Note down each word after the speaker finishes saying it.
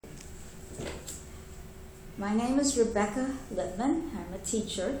My name is Rebecca Littman. I'm a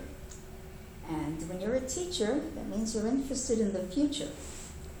teacher. And when you're a teacher, that means you're interested in the future,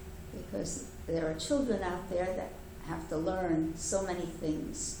 because there are children out there that have to learn so many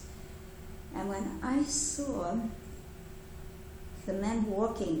things. And when I saw the men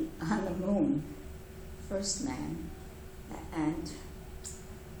walking on the moon, first man, and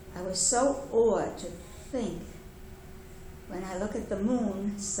I was so awed to think, when I look at the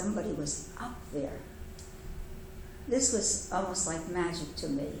moon, somebody was up there. This was almost like magic to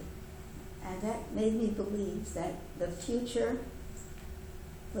me. And that made me believe that the future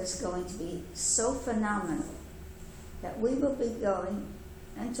was going to be so phenomenal that we will be going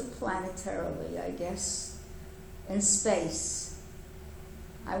interplanetarily, I guess, in space.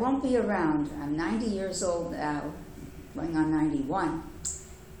 I won't be around. I'm 90 years old now, going on 91,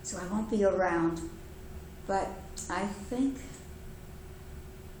 so I won't be around. But I think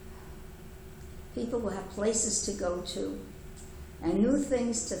people will have places to go to and new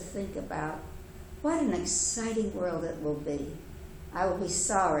things to think about. What an exciting world it will be. I will be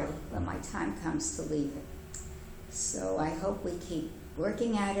sorry when my time comes to leave it. So I hope we keep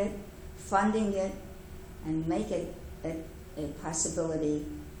working at it, funding it, and make it a possibility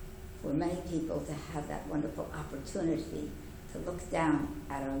for many people to have that wonderful opportunity to look down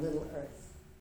at our little earth.